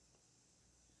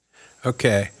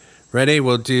Okay. Ready?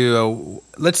 Let's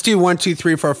do 1, 2,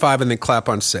 3, 4, 5, and then clap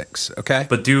on 6. Okay.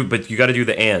 But you got to do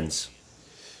the ands.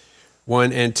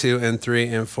 1 and 2 and 3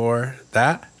 and 4.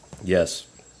 That. Yes.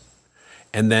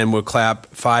 And then we'll clap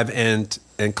 5 and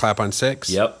clap on 6.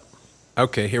 Yep.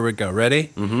 Okay. Here we go. Ready?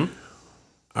 Mm-hmm.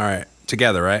 All right.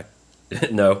 Together, right?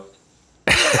 No.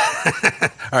 All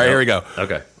right. Here we go.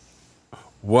 Okay.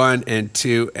 1 and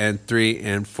 2 and 3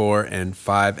 and 4 and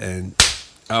 5 and.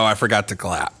 Oh, I forgot to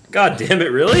clap. God damn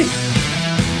it! Really?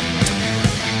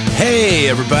 Hey,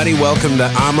 everybody. Welcome to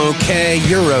I'm Okay,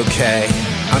 You're Okay.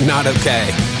 I'm Not Okay.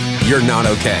 You're Not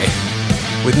Okay.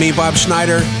 With me, Bob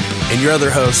Schneider, and your other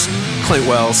host, Clint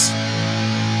Wells.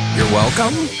 You're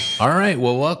welcome. All right.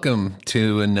 Well, welcome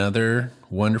to another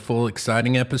wonderful,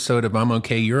 exciting episode of I'm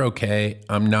Okay, You're Okay.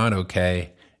 I'm Not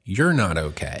Okay. You're Not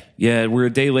Okay. Yeah, we're a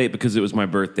day late because it was my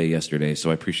birthday yesterday, so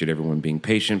I appreciate everyone being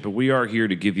patient. But we are here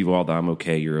to give you all the I'm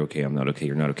okay, you're okay, I'm not okay,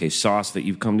 you're not okay sauce that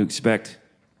you've come to expect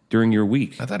during your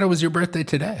week. I thought it was your birthday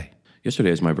today.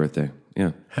 Yesterday is my birthday.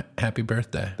 Yeah. Happy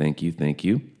birthday. Thank you.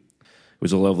 It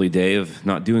was a lovely day of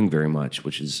not doing very much,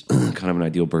 which is kind of an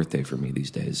ideal birthday for me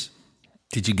these days.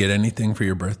 Did you get anything for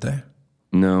your birthday?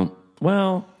 No.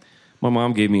 Well, my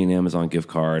mom gave me an Amazon gift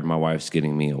card. My wife's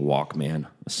getting me a Walkman,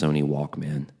 a Sony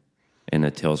Walkman, and a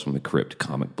Tales from the Crypt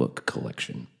comic book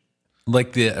collection.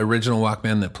 Like the original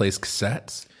Walkman that plays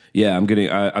cassettes? Yeah,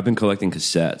 I've been collecting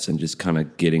cassettes and just kind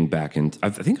of getting back into. I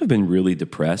think I've been really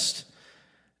depressed,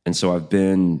 and so I've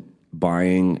been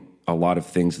buying a lot of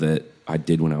things that I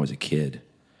did when I was a kid.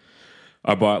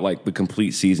 I bought like the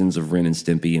complete seasons of Ren and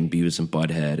Stimpy and Beavis and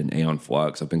Butthead and Aeon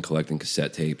Flux. I've been collecting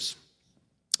cassette tapes.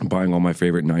 I'm buying all my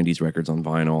favorite 90s records on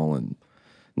vinyl, and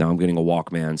now I'm getting a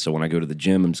Walkman. So when I go to the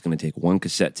gym, I'm just going to take one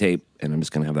cassette tape, and I'm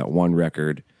just going to have that one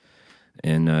record.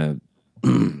 And I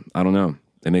don't know.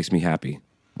 It makes me happy.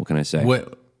 What can I say?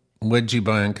 What'd you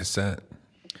buy on cassette?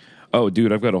 Oh,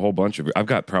 dude, I've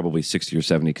got probably 60 or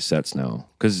 70 cassettes now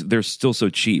because they're still so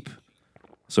cheap.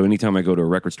 So anytime I go to a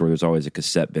record store, there's always a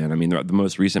cassette bin. I mean, the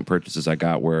most recent purchases I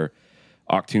got were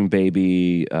Achtung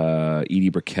Baby, Edie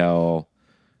Brickell,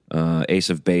 Ace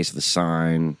of Base, The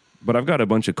Sign. But I've got a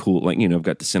bunch of cool, I've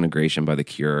got Disintegration by The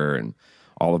Cure and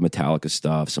all of Metallica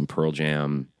stuff, some Pearl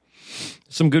Jam,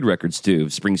 some good records too.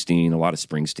 Springsteen, a lot of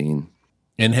Springsteen.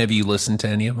 And have you listened to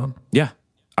any of them? Yeah.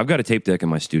 I've got a tape deck in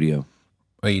my studio.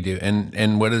 Oh, you do?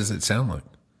 And what does it sound like?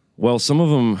 Well, some of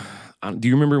them, do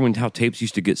you remember how tapes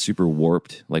used to get super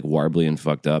warped, like warbly and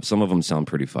fucked up? Some of them sound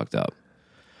pretty fucked up.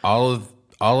 All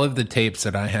of the tapes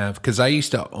that I have, because I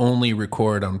used to only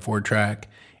record on 4-track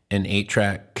and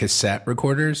 8-track cassette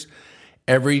recorders.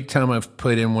 Every time I've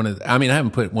put in I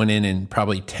haven't put one in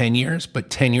probably 10 years, but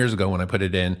 10 years ago when I put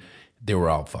it in, they were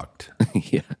all fucked.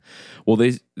 Yeah. Well,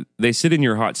 they sit in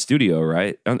your hot studio,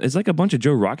 right? It's like a bunch of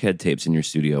Joe Rockhead tapes in your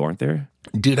studio, aren't there?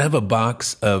 Dude, I have a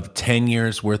box of 10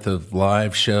 years worth of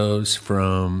live shows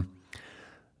from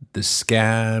the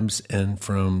Scabs and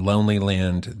from Lonely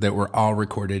Land that were all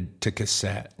recorded to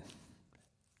cassette.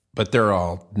 But they're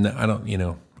all, I don't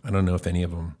know if any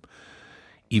of them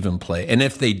even play. And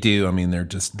if they do, I mean,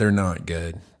 they're not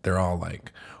good. They're all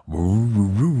like.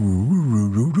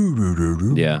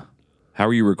 Yeah. How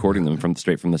are you recording them?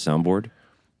 Straight from the soundboard?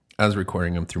 I was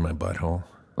recording them through my butthole.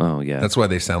 Oh, yeah. That's why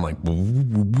they sound like.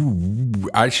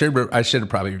 I should have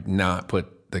probably not put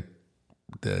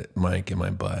the mic in my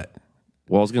butt.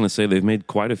 Well, I was going to say they've made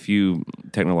quite a few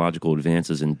technological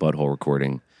advances in butthole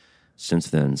recording since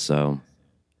then. So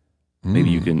maybe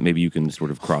you can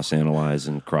sort of cross-analyze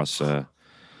and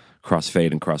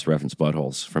cross-fade and cross-reference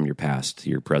buttholes from your past to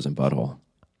your present butthole.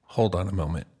 Hold on a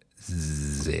moment.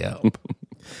 Zip.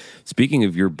 Speaking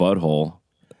of your butthole,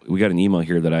 we got an email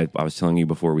here that I was telling you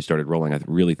before we started rolling. I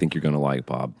really think you're going to like,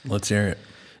 Bob. Let's hear it.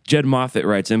 Jed Moffat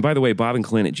writes, and by the way,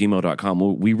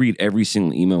 bobandclint@gmail.com. We read every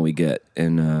single email we get,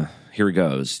 and here it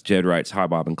goes. Jed writes, "Hi,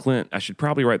 Bob and Clint. I should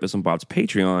probably write this on Bob's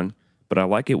Patreon, but I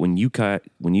like it when you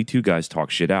two guys talk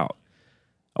shit out.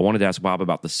 I wanted to ask Bob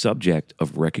about the subject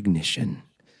of recognition.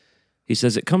 He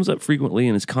says it comes up frequently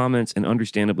in his comments, and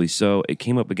understandably so. It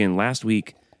came up again last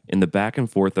week in the back and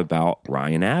forth about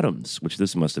Ryan Adams, which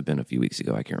this must have been a few weeks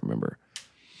ago. I can't remember.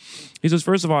 He says,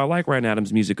 first of all, I like Ryan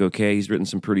Adams' music okay. He's written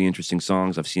some pretty interesting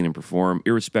songs. I've seen him perform,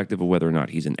 irrespective of whether or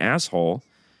not he's an asshole.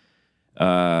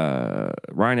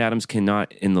 Ryan Adams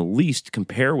cannot in the least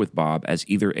compare with Bob as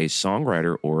either a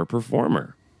songwriter or a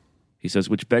performer. He says,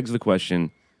 which begs the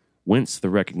question, whence the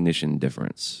recognition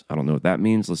difference? I don't know what that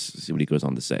means. Let's see what he goes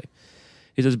on to say.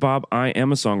 He says, Bob, I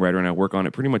am a songwriter and I work on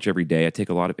it pretty much every day. I take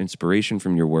a lot of inspiration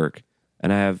from your work,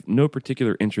 and I have no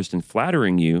particular interest in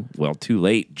flattering you. Well, too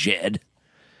late, Jed.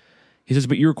 He says,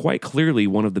 but you're quite clearly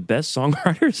one of the best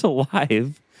songwriters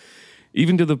alive.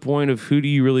 Even to the point of who do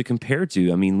you really compare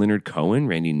to? I mean, Leonard Cohen,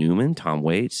 Randy Newman, Tom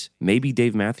Waits, maybe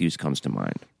Dave Matthews comes to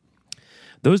mind.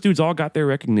 Those dudes all got their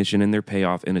recognition and their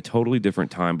payoff in a totally different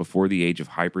time before the age of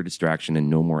hyper distraction and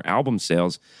no more album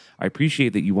sales. I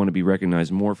appreciate that you want to be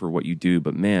recognized more for what you do,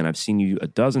 but man, I've seen you a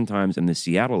dozen times in the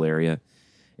Seattle area,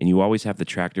 and you always have the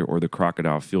tractor or the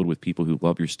crocodile filled with people who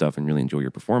love your stuff and really enjoy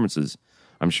your performances.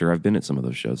 I'm sure I've been at some of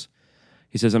those shows.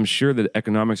 He says, I'm sure that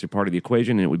economics are part of the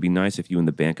equation, and it would be nice if you and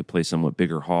the band could play somewhat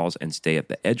bigger halls and stay at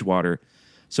the Edgewater.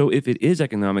 So if it is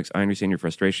economics, I understand your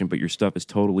frustration, but your stuff is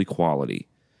totally quality.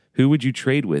 Who would you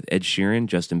trade with? Ed Sheeran,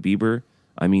 Justin Bieber?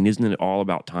 I mean, isn't it all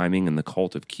about timing and the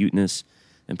cult of cuteness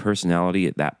and personality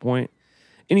at that point?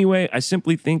 Anyway, I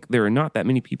simply think there are not that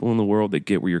many people in the world that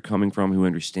get where you're coming from, who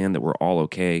understand that we're all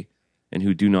okay, and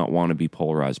who do not want to be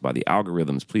polarized by the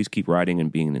algorithms. Please keep writing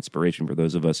and being an inspiration for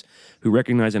those of us who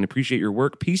recognize and appreciate your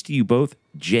work. Peace to you both,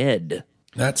 Jed.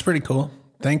 That's pretty cool.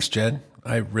 Thanks, Jed.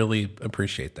 I really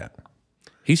appreciate that.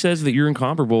 He says that you're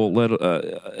incomparable,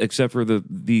 except for the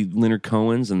Leonard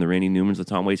Cohens and the Randy Newmans, the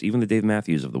Tom Waits, even the Dave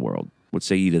Matthews of the world. What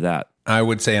say you to that? I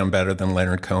would say I'm better than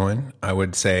Leonard Cohen. I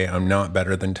would say I'm not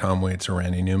better than Tom Waits or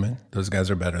Randy Newman. Those guys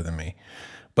are better than me.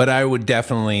 But I would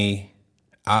definitely...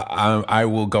 I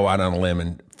will go out on a limb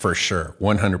and for sure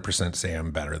 100% say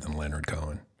I'm better than Leonard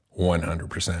Cohen.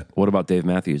 100%. What about Dave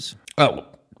Matthews? Oh,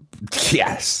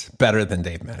 yes. Better than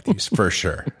Dave Matthews for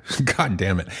sure. God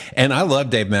damn it. And I love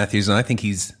Dave Matthews and I think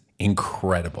he's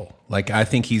incredible. Like, I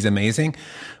think he's amazing,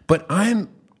 but I'm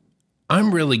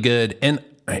really good. And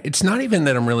it's not even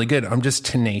that I'm really good. I'm just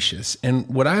tenacious. And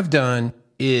what I've done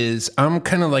is I'm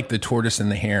kind of like the tortoise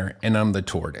and the hare, and I'm the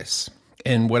tortoise.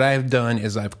 And what I've done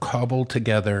is I've cobbled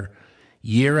together,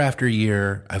 year after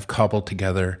year, I've cobbled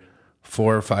together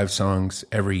 4 or 5 songs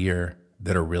every year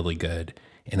that are really good.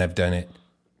 And I've done it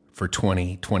for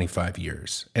 20, 25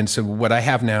 years. And so what I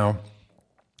have now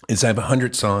is I have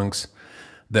 100 songs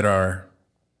that are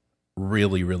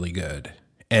really, really good.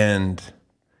 And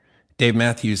Dave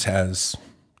Matthews has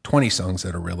 20 songs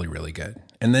that are really, really good.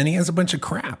 And then he has a bunch of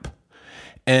crap.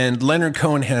 And Leonard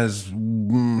Cohen has...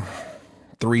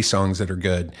 3 songs that are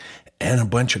good and a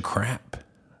bunch of crap.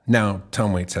 Now,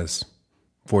 Tom Waits has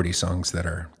 40 songs that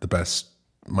are the best,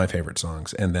 my favorite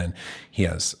songs. And then he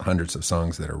has hundreds of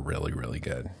songs that are really, really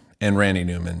good. And Randy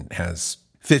Newman has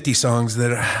 50 songs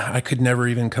that I could never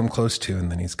even come close to.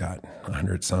 And then he's got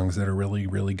 100 songs that are really,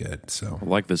 really good. So I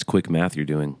like this quick math you're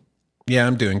doing. Yeah,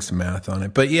 I'm doing some math on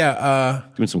it. But yeah.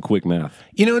 Doing some quick math.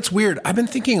 You know, it's weird. I've been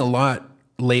thinking a lot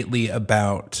lately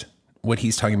about what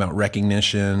he's talking about,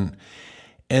 recognition.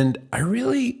 And I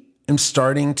really am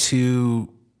starting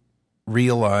to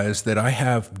realize that I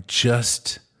have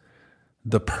just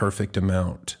the perfect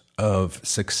amount of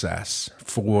success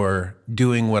for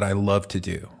doing what I love to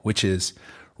do, which is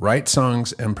write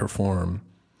songs and perform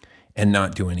and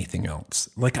not do anything else.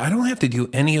 Like, I don't have to do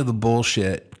any of the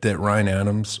bullshit that Ryan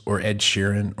Adams or Ed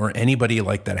Sheeran or anybody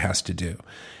like that has to do.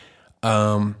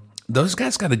 Those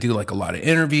guys got to do like a lot of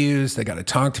interviews. They got to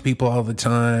talk to people all the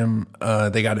time.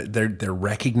 They're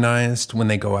recognized when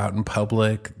they go out in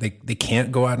public. They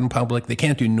can't go out in public. They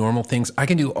can't do normal things. I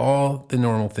can do all the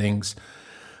normal things.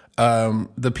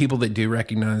 The people that do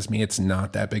recognize me, it's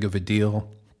not that big of a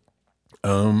deal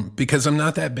because I'm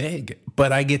not that big.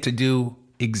 But I get to do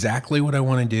exactly what I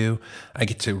want to do. I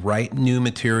get to write new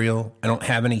material. I don't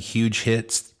have any huge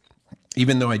hits,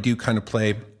 even though I do kind of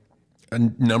play a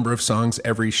number of songs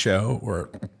every show or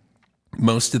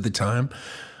most of the time.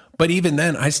 But even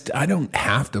then, I don't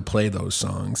have to play those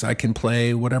songs. I can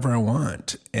play whatever I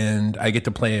want. And I get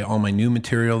to play all my new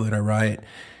material that I write.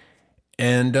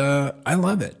 And I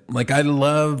love it. Like, I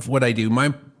love what I do.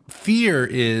 My fear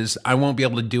is I won't be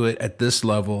able to do it at this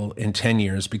level in 10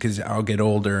 years because I'll get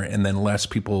older and then less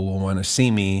people will want to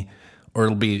see me, or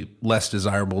it'll be less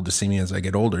desirable to see me as I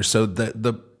get older. So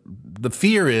the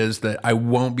fear is that I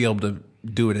won't be able to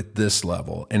do it at this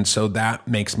level. And so that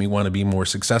makes me want to be more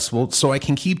successful so I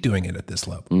can keep doing it at this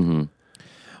level. Mm-hmm.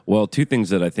 Well, 2 things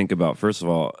that I think about. First of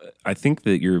all, I think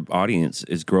that your audience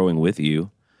is growing with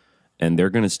you and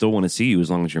they're going to still want to see you as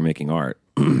long as you're making art.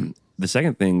 The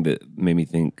second thing that made me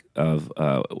think of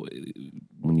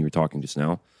when you were talking just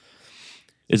now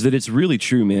is that it's really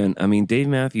true, man. I mean, Dave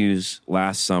Matthews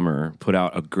last summer put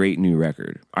out a great new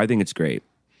record. I think it's great.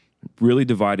 Really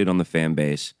divided on the fan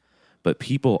base, but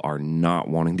people are not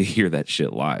wanting to hear that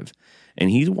shit live.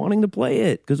 And he's wanting to play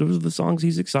it because those are the songs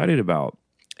he's excited about.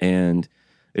 And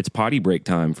it's potty break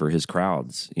time for his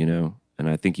crowds, you know? And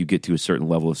I think you get to a certain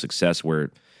level of success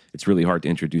where it's really hard to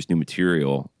introduce new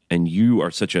material. And you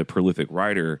are such a prolific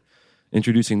writer.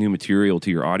 introducing new material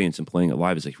to your audience and playing it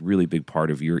live is a really big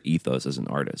part of your ethos as an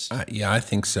artist. Yeah, I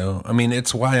think so. I mean,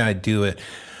 it's why I do it.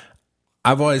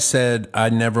 I've always said I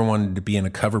never wanted to be in a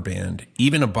cover band,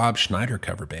 even a Bob Schneider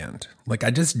cover band. Like,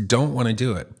 I just don't want to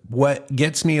do it. What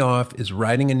gets me off is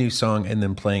writing a new song and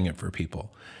then playing it for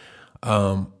people.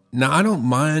 Now, I don't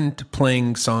mind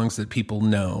playing songs that people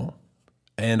know,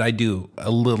 and I do a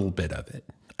little bit of it.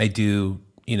 I do,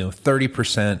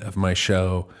 30% of my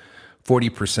show,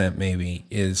 40% maybe,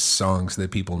 is songs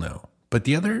that people know. But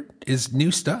the other is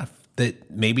new stuff that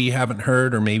maybe you haven't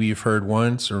heard, or maybe you've heard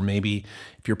once, or maybe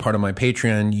if you're part of my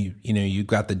Patreon, you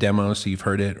got the demo, so you've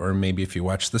heard it, or maybe if you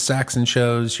watch the Saxon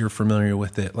shows, you're familiar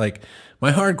with it. Like,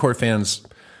 my hardcore fans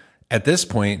at this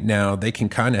point now, they can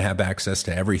kind of have access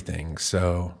to everything.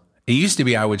 So it used to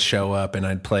be I would show up and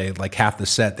I'd play like half the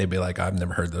set. They'd be like, I've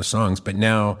never heard those songs. But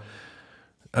now,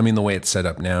 I mean, the way it's set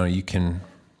up now, you can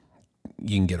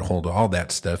get a hold of all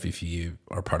that stuff if you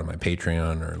are part of my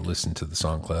Patreon or listen to the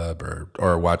Song Club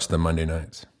or watch the Monday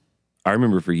nights. I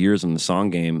remember for years in the Song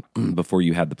Game, before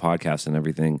you had the podcast and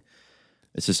everything,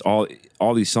 it's just all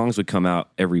these songs would come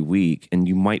out every week, and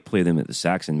you might play them at the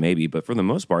Saxon maybe, but for the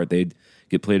most part, they'd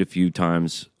get played a few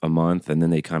times a month, and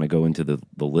then they kind of go into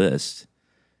the list.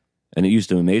 And it used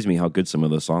to amaze me how good some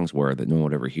of those songs were that no one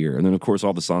would ever hear. And then, of course,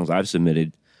 all the songs I've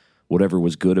submitted, whatever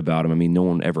was good about them, I mean, no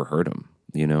one ever heard them.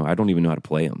 I don't even know how to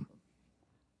play them.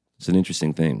 It's an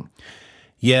interesting thing.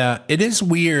 Yeah, it is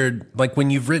weird. Like,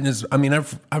 when you've written,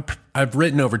 I've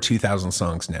written over 2,000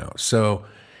 songs now. So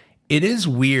it is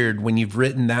weird when you've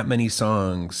written that many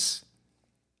songs.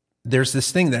 There's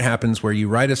this thing that happens where you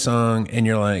write a song and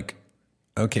you're like,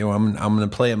 okay, well, I'm going to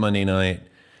play it Monday night.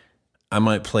 I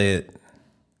might play it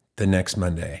the next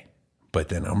Monday, but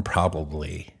then I'm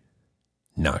probably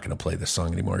not going to play this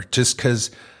song anymore, just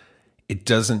because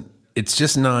it's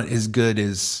just not as good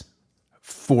as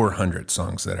 400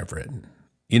 songs that I've written.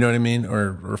 You know what I mean?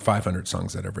 Or 500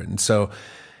 songs that I've written. So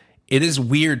it is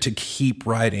weird to keep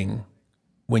writing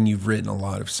when you've written a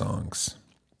lot of songs.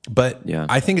 But yeah,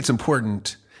 I think it's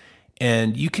important.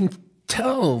 And you can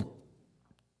tell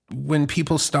when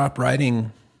people stop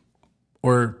writing,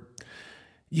 or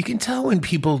you can tell when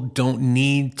people don't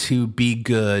need to be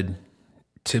good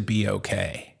to be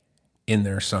okay in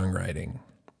their songwriting.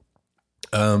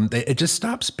 It just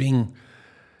stops being...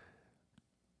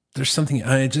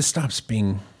 it just stops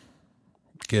being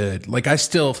good. Like, I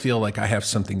still feel like I have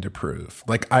something to prove.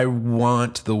 Like, I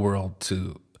want the world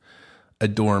to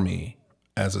adore me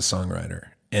as a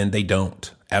songwriter, and they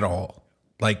don't at all.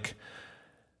 Like,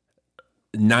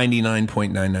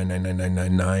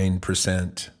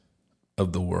 99.9999999%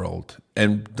 of the world,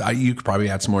 and you could probably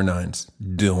add some more nines,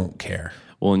 don't care.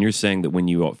 Well, and you're saying that when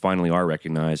you finally are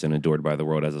recognized and adored by the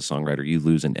world as a songwriter, you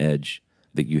lose an edge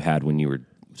that you had when you were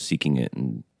seeking it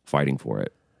and fighting for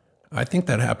it. I think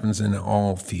that happens in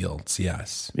all fields,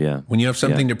 yes. Yeah. When you have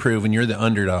something to prove, when you're the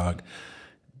underdog,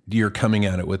 you're coming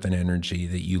at it with an energy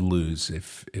that you lose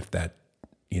if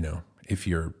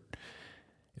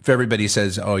everybody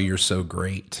says, oh, you're so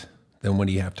great, then what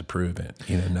do you have to prove it?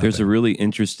 Nothing. There's a really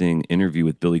interesting interview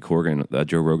with Billy Corgan, a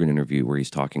Joe Rogan interview, where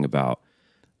he's talking about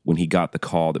when he got the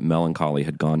call that Melancholy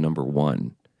had gone number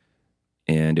one.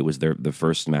 And it was the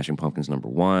first Smashing Pumpkins number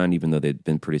one, even though they'd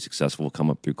been pretty successful, come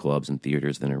up through clubs and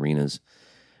theaters and arenas.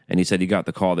 And he said he got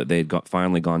the call that they had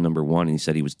finally gone number one, and he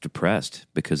said he was depressed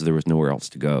because there was nowhere else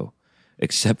to go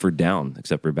except for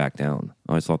Back Down.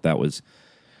 I always thought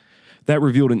that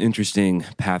revealed an interesting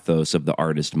pathos of the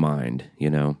artist mind.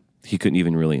 He couldn't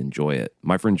even really enjoy it.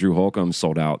 My friend Drew Holcomb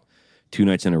sold out 2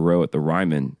 nights in a row at the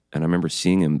Ryman, and I remember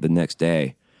seeing him the next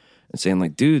day and saying,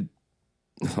 like, dude,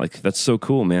 like, that's so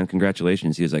cool, man.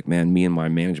 Congratulations. He was like, man, me and my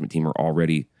management team are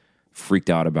already freaked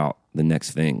out about the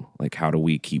next thing. Like, how do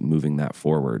we keep moving that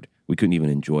forward? We couldn't even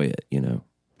enjoy it,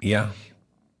 Yeah,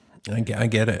 I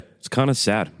get it. It's kind of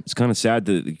sad. It's kind of sad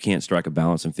that you can't strike a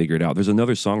balance and figure it out. There's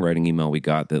another songwriting email we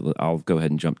got that I'll go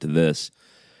ahead and jump to this.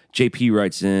 JP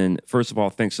writes in, first of all,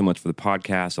 thanks so much for the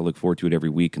podcast. I look forward to it every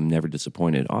week. I'm never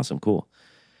disappointed. Awesome, cool.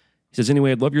 He says,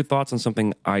 anyway, I'd love your thoughts on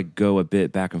something I go a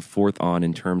bit back and forth on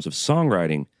in terms of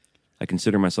songwriting. I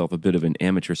consider myself a bit of an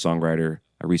amateur songwriter.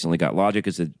 I recently got Logic.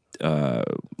 It's a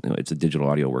digital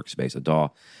audio workspace, a DAW.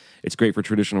 It's great for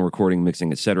traditional recording,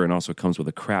 mixing, etc., and also comes with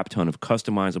a crap ton of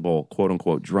customizable,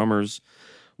 quote-unquote, drummers,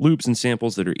 loops, and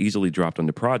samples that are easily dropped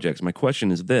onto projects. My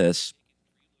question is this.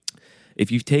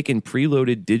 If you've taken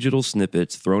preloaded digital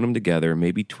snippets, thrown them together,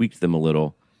 maybe tweaked them a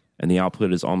little, and the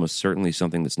output is almost certainly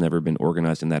something that's never been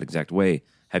organized in that exact way,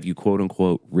 have you,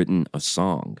 quote-unquote, written a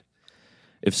song?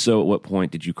 If so, at what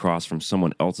point did you cross from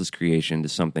someone else's creation to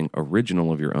something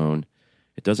original of your own?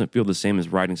 It doesn't feel the same as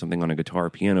writing something on a guitar or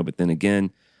piano, but then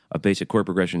again, a basic chord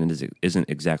progression isn't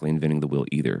exactly inventing the wheel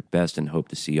either. Best, and hope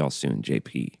to see y'all soon,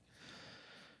 JP.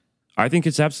 I think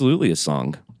it's absolutely a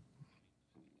song.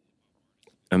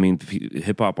 I mean,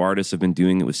 hip-hop artists have been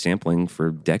doing it with sampling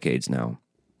for decades now.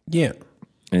 Yeah.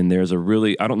 And there's a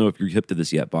really, I don't know if you're hip to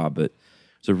this yet, Bob, but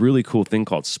there's a really cool thing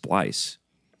called Splice.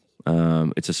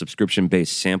 It's a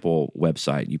subscription-based sample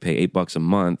website. You pay $8 a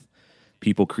month.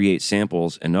 People create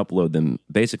samples and upload them,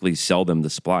 basically sell them to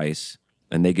Splice,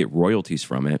 and they get royalties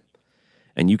from it.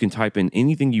 And you can type in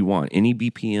anything you want, any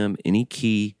BPM, any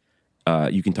key.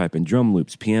 You can type in drum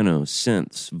loops, piano,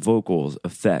 synths, vocals,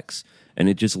 effects, and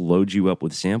it just loads you up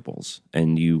with samples.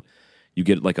 And you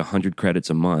get like 100 credits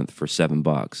a month for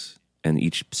 $7, and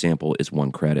each sample is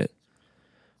 1 credit.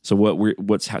 So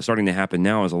what's starting to happen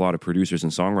now is a lot of producers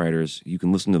and songwriters, you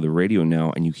can listen to the radio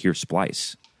now and you hear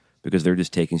Splice, because they're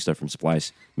just taking stuff from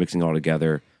Splice, mixing it all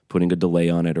together, putting a delay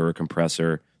on it or a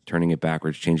compressor, turning it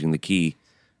backwards, changing the key,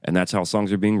 and that's how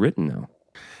songs are being written now.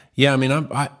 Yeah, I mean,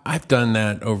 I've done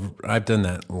that I've done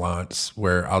that lots,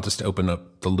 where I'll just open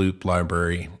up the loop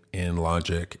library in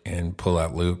Logic and pull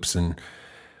out loops,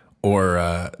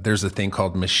 or there's a thing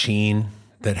called Machine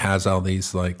that has all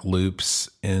these like loops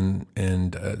and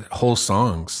whole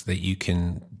songs that you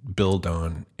can build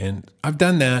on, and I've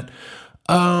done that.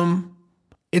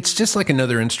 It's just like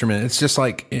another instrument. It's just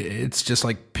like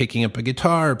picking up a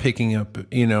guitar, or picking up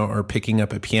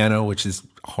a piano, which is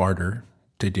harder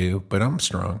to do, but I'm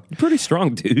strong. You're pretty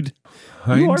strong, dude.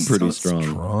 You are pretty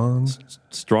strong.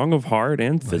 Strong of heart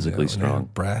and physically strong.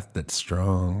 Breath that's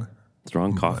strong.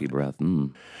 Strong coffee breath.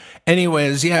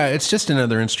 Anyways, yeah, it's just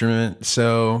another instrument.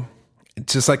 So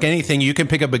it's just like anything. You can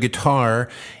pick up a guitar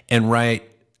and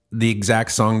write the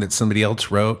exact song that somebody else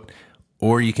wrote,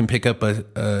 or you can pick up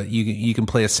you can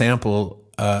play a sample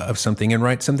of something and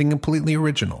write something completely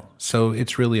original. So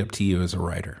it's really up to you as a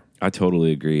writer. I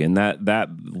totally agree. And that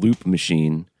loop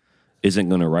machine isn't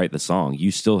going to write the song. You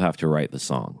still have to write the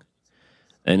song.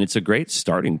 And it's a great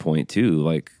starting point, too.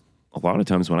 Like, a lot of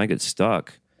times when I get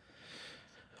stuck,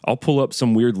 I'll pull up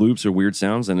some weird loops or weird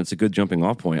sounds, and it's a good jumping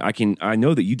off point. I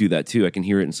know that you do that, too. I can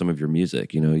hear it in some of your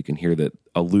music. You know, you can hear that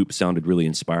a loop sounded really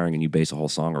inspiring, and you base a whole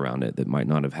song around it that might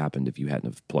not have happened if you hadn't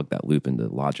have plugged that loop into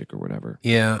Logic or whatever.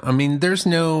 Yeah, I mean, there's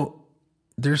no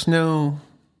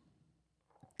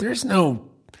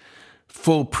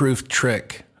foolproof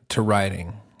trick to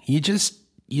writing. You just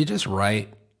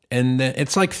write, and then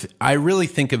it's like, I really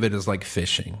think of it as like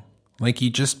fishing. Like, you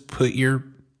just put your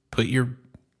bait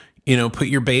in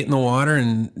the water,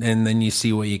 and then you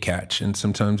see what you catch. And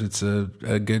sometimes it's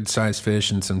a good sized fish,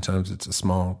 and sometimes it's a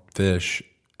small fish.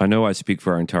 I know I speak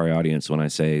for our entire audience when I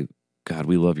say, God,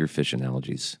 we love your fish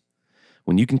analogies.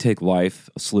 When you can take life,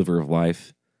 a sliver of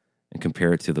life, and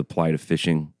compare it to the plight of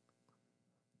fishing,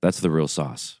 that's the real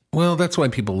sauce. Well, that's why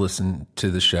people listen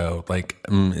to the show. Like,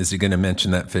 is he going to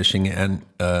mention that fishing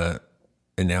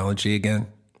analogy again?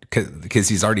 Because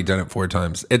he's already done it 4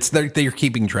 times. It's they're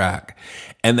keeping track,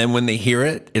 and then when they hear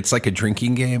it, it's like a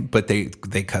drinking game, but they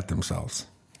cut themselves.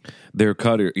 They're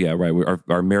cutter, yeah, right.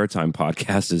 Our maritime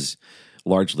podcast is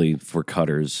largely for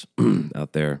cutters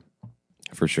out there,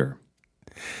 for sure.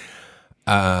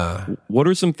 What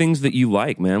are some things that you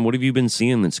like, man? What have you been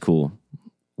seeing that's cool?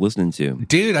 Listening to?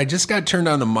 Dude, I just got turned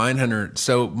on to Mindhunter.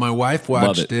 So my wife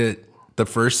watched it the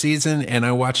first season, and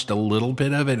I watched a little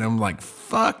bit of it, and I'm like,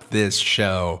 fuck this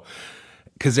show.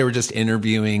 Because they were just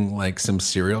interviewing like some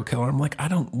serial killer. I'm like, I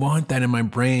don't want that in my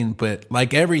brain. But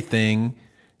like everything,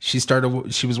 she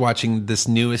was watching this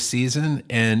newest season,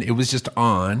 and it was just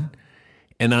on,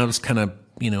 and I was kind of,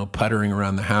 puttering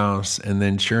around the house. And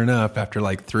then sure enough, after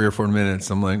like 3 or 4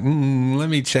 minutes, I'm like, let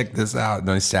me check this out.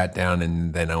 And I sat down,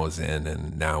 and then I was in,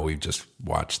 and now we've just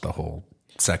watched the whole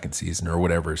second season, or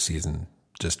whatever season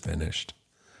just finished.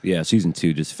 Yeah, season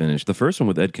 2 just finished. The first one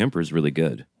with Ed Kemper is really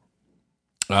good.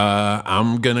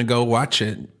 I'm going to go watch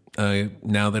it.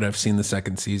 Now that I've seen the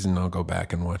second season, I'll go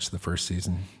back and watch the first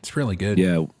season. It's really good.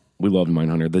 Yeah, we loved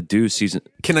Mindhunter. The Deuce season.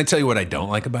 Can I tell you what I don't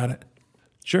like about it?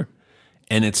 Sure.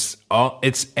 And it's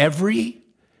every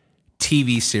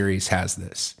TV series has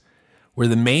this, where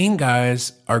the main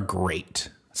guys are great.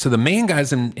 So the main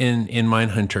guys in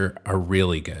Mindhunter are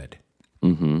really good.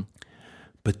 Mm-hmm.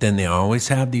 But then they always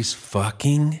have these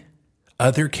fucking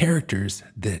other characters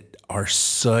that are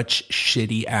such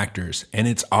shitty actors. And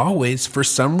it's always, for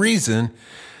some reason,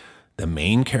 the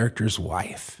main character's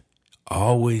wife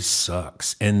always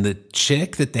sucks. And the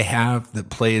chick that they have that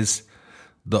plays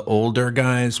the older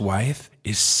guy's wife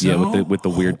is so... with the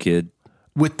weird kid.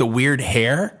 With the weird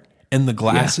hair and the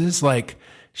glasses. Yeah. Like,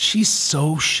 she's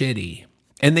so shitty.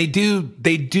 And they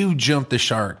do jump the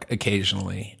shark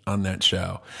occasionally on that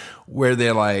show, where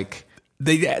they're like,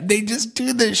 they just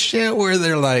do this shit where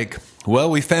they're like, well,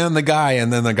 we found the guy,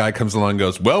 and then the guy comes along and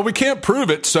goes, well, we can't prove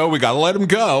it, so we got to let him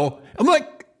go. I'm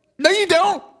like, no, you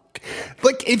don't.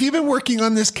 Like, if you've been working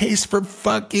on this case for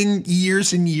fucking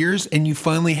years and years, and you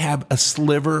finally have a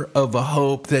sliver of a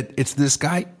hope that it's this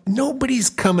guy, nobody's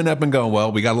coming up and going,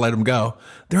 well, we got to let him go.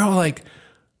 They're all like,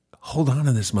 hold on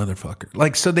to this motherfucker.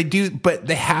 Like, so they do, but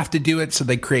they have to do it so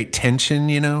they create tension,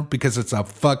 you know, because it's a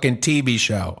fucking TV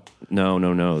show.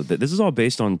 No. This is all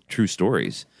based on true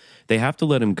stories. They have to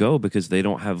let him go because they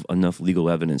don't have enough legal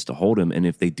evidence to hold him. And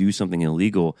if they do something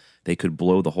illegal, they could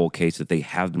blow the whole case that they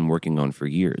have been working on for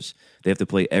years. They have to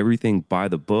play everything by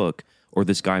the book, or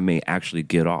this guy may actually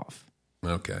get off.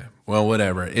 Okay. Well,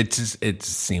 whatever. It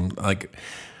seemed like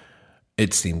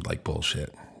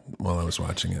bullshit while I was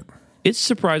watching it. It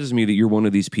surprises me that you're one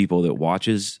of these people that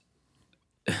watches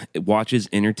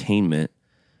entertainment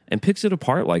and picks it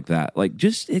apart like that. Like,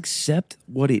 just accept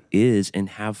what it is and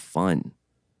have fun.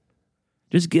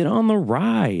 Just get on the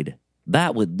ride.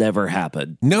 That would never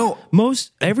happen. No.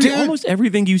 Almost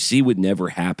everything you see would never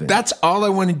happen. That's all I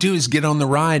want to do is get on the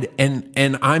ride.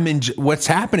 And what's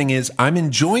happening is I'm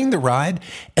enjoying the ride.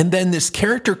 And then this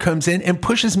character comes in and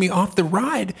pushes me off the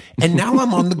ride. And now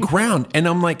I'm on the ground. And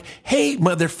I'm like, hey,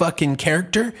 motherfucking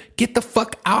character, get the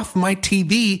fuck off my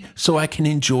TV so I can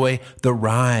enjoy the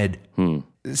ride.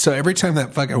 So every time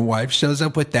that fucking wife shows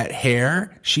up with that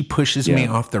hair, she pushes me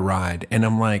off the ride. And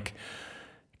I'm like,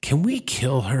 can we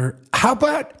kill her? How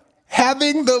about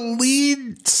having the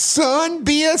lead son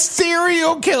be a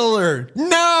serial killer?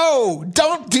 No,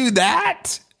 don't do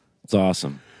that. It's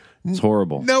awesome. It's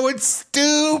horrible. No, it's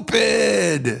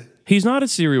stupid. He's not a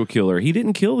serial killer. He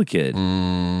didn't kill the kid.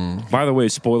 By the way,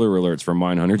 spoiler alerts for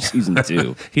Mindhunter season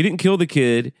 2. He didn't kill the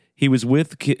kid. He was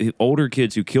with older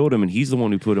kids who killed him, and he's the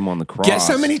one who put him on the cross. Guess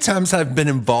how many times I've been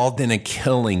involved in a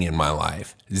killing in my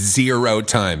life? 0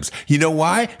 times. You know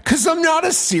why? Because I'm not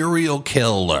a serial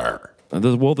killer.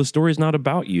 Well, the story's not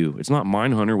about you. It's not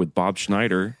Mindhunter with Bob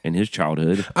Schneider and his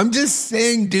childhood. I'm just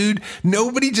saying, dude,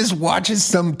 nobody just watches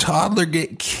some toddler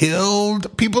get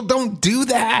killed. People don't do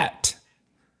that.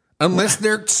 Unless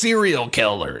they're serial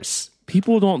killers.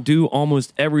 People don't do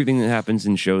almost everything that happens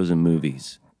in shows and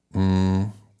movies.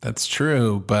 That's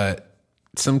true, but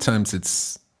sometimes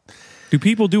it's... Do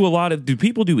people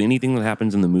do anything that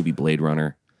happens in the movie Blade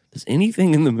Runner? Does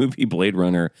anything in the movie Blade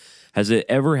Runner, has it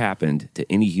ever happened to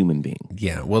any human being?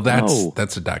 Yeah, well,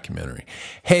 that's a documentary.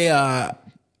 Hey,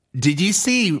 did you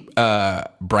see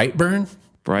Brightburn?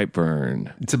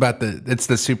 Brightburn. It's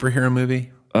the superhero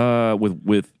movie.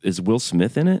 Is Will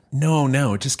Smith in it?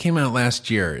 No, it just came out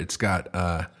last year. It's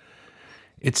got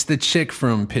it's the chick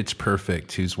from Pitch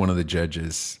Perfect who's one of the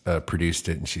judges produced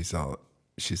it, and she's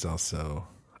also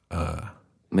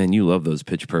man, you love those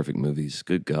Pitch Perfect movies.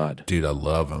 Good God, dude, I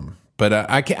love them. But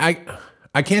I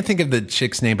can't think of the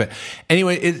chick's name. But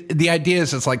anyway, the idea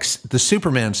is it's like the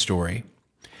Superman story,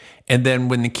 and then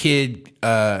when the kid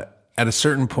at a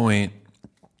certain point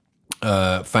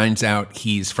finds out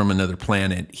he's from another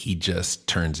planet, he just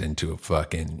turns into a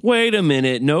fucking... Wait a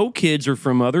minute. No kids are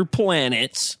from other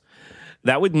planets.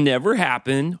 That would never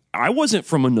happen. I wasn't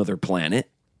from another planet.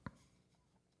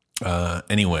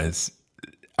 Anyways,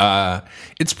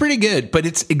 it's pretty good, but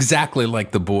it's exactly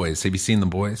like The Boys. Have you seen The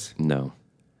Boys? No.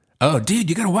 Oh, dude,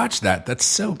 you got to watch that.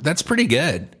 That's pretty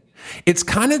good. It's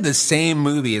kind of the same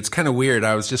movie. It's kind of weird.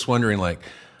 I was just wondering, like,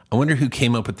 I wonder who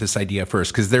came up with this idea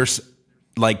first, because there's...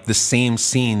 like the same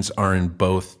scenes are in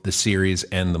both the series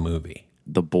and the movie.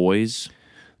 The Boys?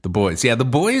 The Boys. Yeah, The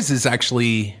Boys is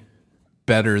actually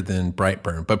better than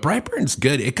Brightburn. But Brightburn's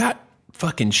good. It got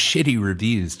fucking shitty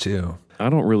reviews, too. I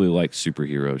don't really like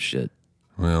superhero shit.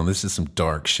 Well, this is some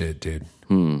dark shit, dude.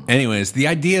 Anyways, the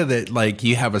idea that, like,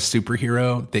 you have a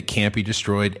superhero that can't be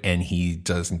destroyed and he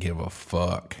doesn't give a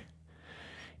fuck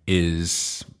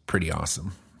is pretty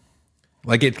awesome.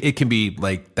 Like, it can be,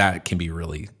 like, that can be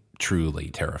really... truly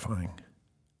terrifying.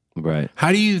 Right.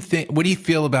 What do you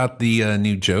feel about the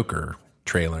new Joker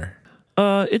trailer?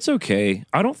 It's okay.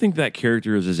 I don't think that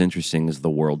character is as interesting as the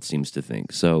world seems to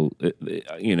think. So,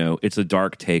 it's a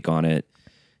dark take on it.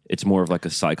 It's more of like a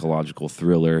psychological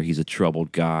thriller. He's a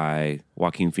troubled guy.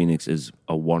 Joaquin Phoenix is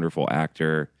a wonderful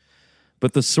actor.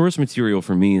 But the source material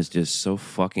for me is just so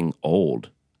fucking old.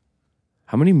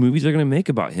 How many movies are going to make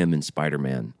about him in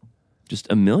Spider-Man?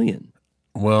 Just a million.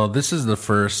 Well, this is the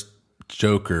first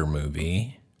Joker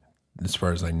movie, as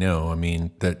far as I know. I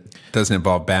mean, that doesn't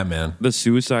involve Batman. The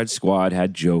Suicide Squad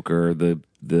had Joker,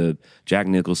 the Jack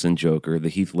Nicholson Joker, the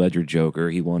Heath Ledger Joker.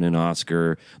 He won an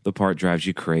Oscar. The part drives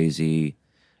you crazy.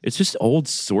 It's just old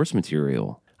source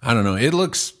material. I don't know.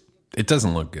 It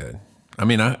doesn't look good. I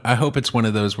mean, I hope it's one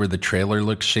of those where the trailer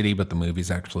looks shitty, but the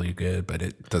movie's actually good, but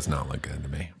it does not look good to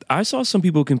me. I saw some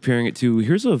people comparing it to,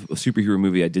 here's a superhero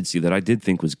movie I did see that I did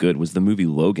think was good, was the movie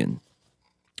Logan.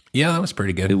 Yeah, that was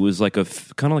pretty good. It was like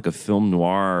kind of like a film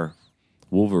noir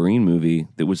Wolverine movie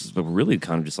that was really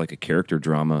kind of just like a character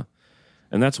drama.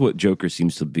 And that's what Joker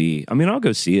seems to be. I mean, I'll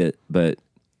go see it, but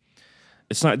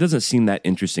it doesn't seem that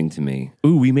interesting to me.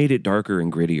 Ooh, we made it darker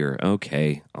and grittier.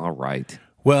 Okay, all right.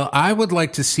 Well, I would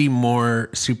like to see more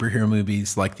superhero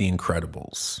movies like The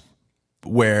Incredibles,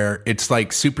 where it's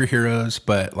like superheroes,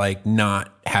 but like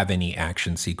not have any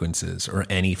action sequences or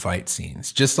any fight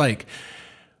scenes. Just like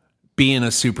being a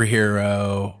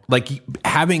superhero, like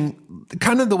having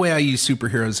kind of the way I use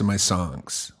superheroes in my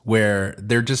songs, where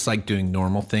they're just like doing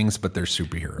normal things, but they're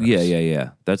superheroes.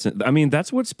 Yeah.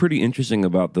 That's what's pretty interesting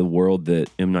about the world that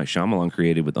M. Night Shyamalan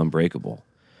created with Unbreakable.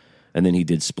 And then he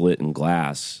did Split and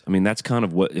Glass. I mean, that's kind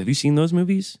of what... Have you seen those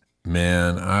movies?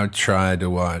 Man, I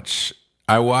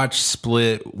watched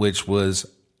Split, which was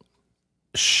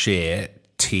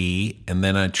shitty, and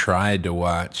then I tried to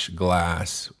watch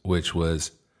Glass, which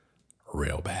was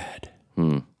real bad.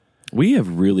 We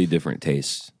have really different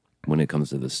tastes when it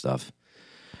comes to this stuff.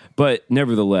 But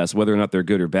nevertheless, whether or not they're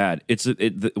good or bad,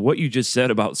 what you just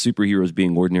said about superheroes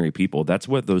being ordinary people, that's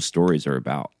what those stories are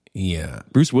about. Yeah.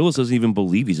 Bruce Willis doesn't even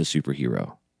believe he's a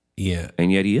superhero. Yeah.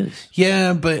 And yet he is.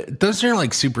 Yeah, but those are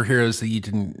like superheroes that you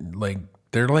didn't like.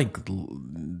 They're like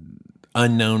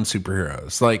unknown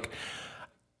superheroes. Like,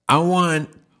 I want,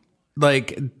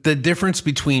 like, the difference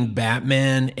between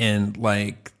Batman and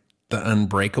like the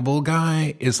Unbreakable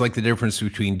guy is like the difference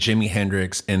between Jimi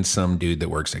Hendrix and some dude that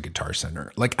works at Guitar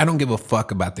Center. Like, I don't give a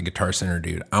fuck about the Guitar Center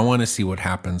dude. I want to see what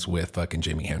happens with fucking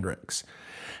Jimi Hendrix.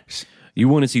 You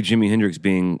want to see Jimi Hendrix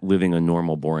living a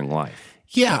normal, boring life.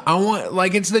 Yeah, I want,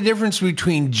 like, it's the difference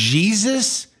between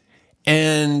Jesus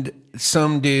and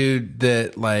some dude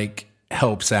that like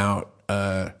helps out,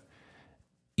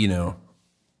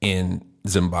 in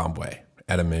Zimbabwe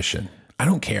at a mission. I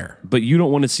don't care. But you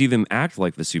don't want to see them act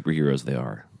like the superheroes they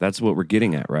are. That's what we're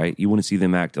getting at, right? You want to see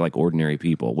them act like ordinary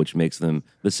people, which makes them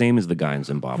the same as the guy in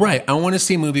Zimbabwe. Right. I want to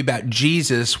see a movie about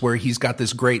Jesus where he's got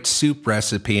this great soup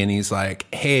recipe and he's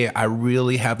like, hey, I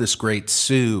really have this great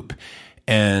soup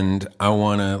and I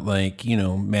want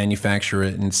to manufacture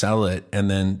it and sell it. And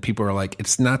then people are like,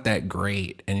 it's not that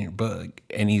great.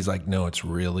 And he's like, no, it's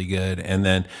really good. And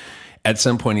then at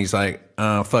some point he's like,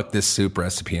 fuck this soup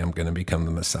recipe. I'm going to become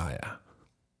the Messiah.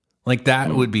 Like,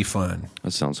 that would be fun.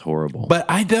 That sounds horrible. But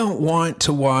I don't want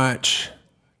to watch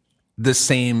the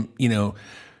same,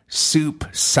 soup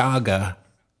saga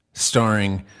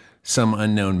starring some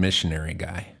unknown missionary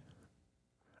guy.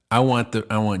 I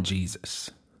want Jesus.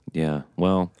 Yeah.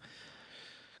 Well,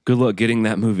 good luck getting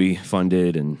that movie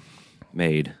funded and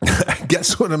made.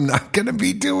 Guess what I'm not going to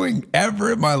be doing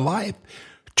ever in my life?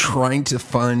 Trying to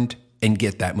fund and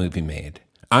get that movie made.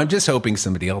 I'm just hoping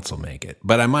somebody else will make it,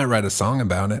 but I might write a song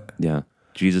about it. Yeah.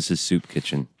 Jesus' Soup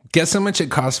Kitchen. Guess how much it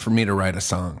costs for me to write a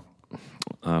song?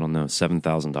 I don't know,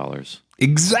 $7,000.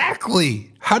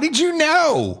 Exactly. How did you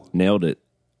know? Nailed it.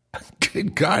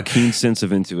 Good God. Keen sense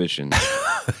of intuition.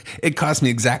 It cost me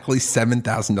exactly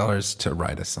 $7,000 to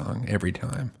write a song every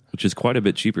time. Which is quite a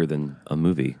bit cheaper than a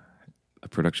movie, a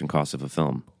production cost of a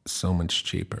film. So much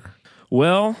cheaper.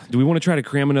 Well, do we want to try to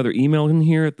cram another email in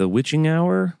here at the witching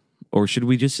hour? Or should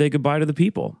we just say goodbye to the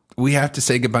people? We have to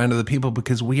say goodbye to the people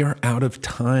because we are out of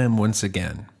time once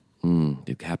again.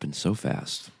 It happened so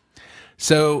fast.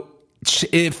 So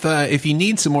if you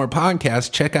need some more podcasts,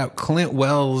 check out Clint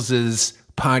Wells's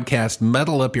podcast,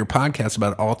 Metal Up Your Podcast,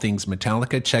 about all things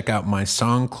Metallica. Check out my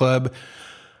Song Club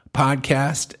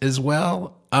podcast as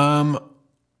well.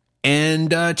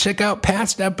 And check out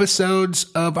past episodes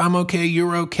of I'm Okay,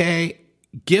 You're Okay.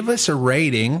 Give us a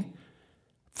rating,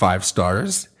 5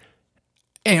 stars.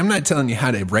 Hey, I'm not telling you how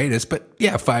to rate us, but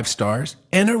yeah, 5 stars.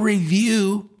 And a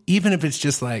review, even if it's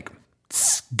just like,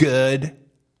 it's good.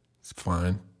 It's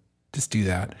fine. Just do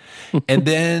that. And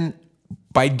then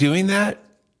by doing that,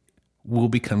 we'll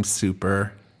become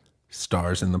super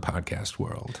stars in the podcast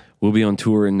world. We'll be on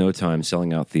tour in no time,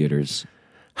 selling out theaters.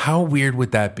 How weird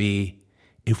would that be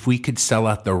if we could sell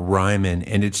out the Ryman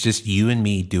and it's just you and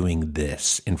me doing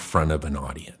this in front of an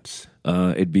audience?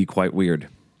 It'd be quite weird.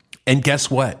 And guess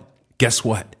what? Guess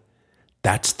what?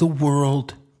 That's the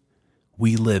world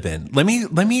we live in. Let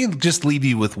me just leave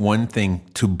you with one thing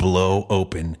to blow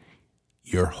open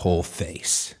your whole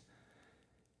face.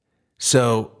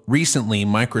 So recently,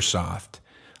 Microsoft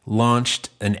launched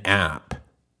an app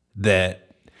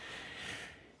that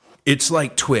it's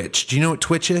like Twitch. Do you know what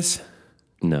Twitch is?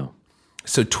 No.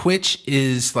 So Twitch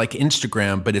is like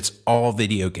Instagram, but it's all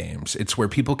video games. It's where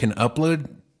people can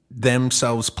upload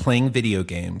themselves playing video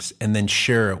games and then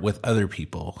share it with other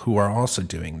people who are also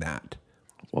doing that.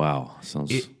 Wow.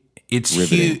 Sounds It's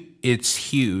riveting. huge. It's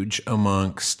huge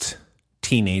amongst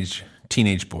teenage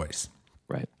boys.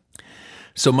 Right.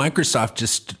 So Microsoft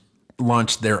just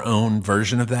launched their own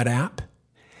version of that app,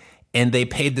 and they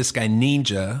paid this guy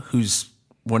Ninja, who's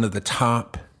one of the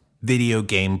top video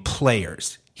game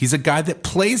players. He's a guy that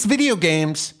plays video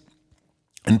games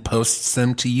and posts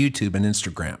them to YouTube and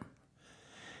Instagram.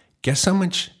 Guess how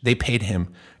much they paid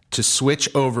him to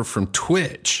switch over from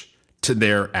Twitch to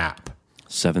their app?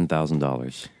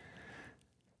 $7,000.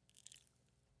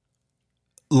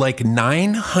 Like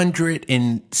 900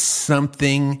 and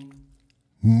something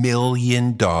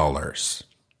million dollars.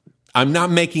 I'm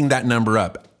not making that number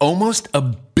up. Almost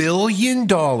 $1 billion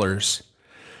to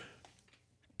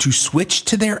switch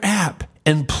to their app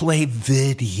and play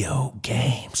video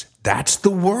games. That's the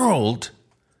world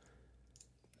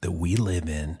that we live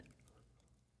in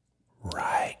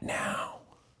right now.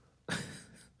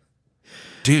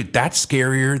 Dude, that's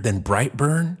scarier than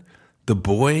Brightburn, The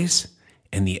Boys,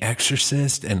 and The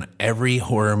Exorcist, and every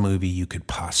horror movie you could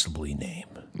possibly name.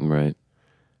 Right.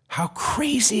 How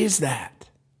crazy is that?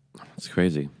 It's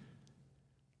crazy.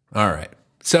 All right.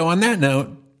 So on that note,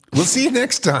 we'll see you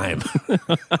next time.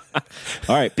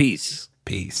 All right. Peace.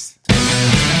 Peace.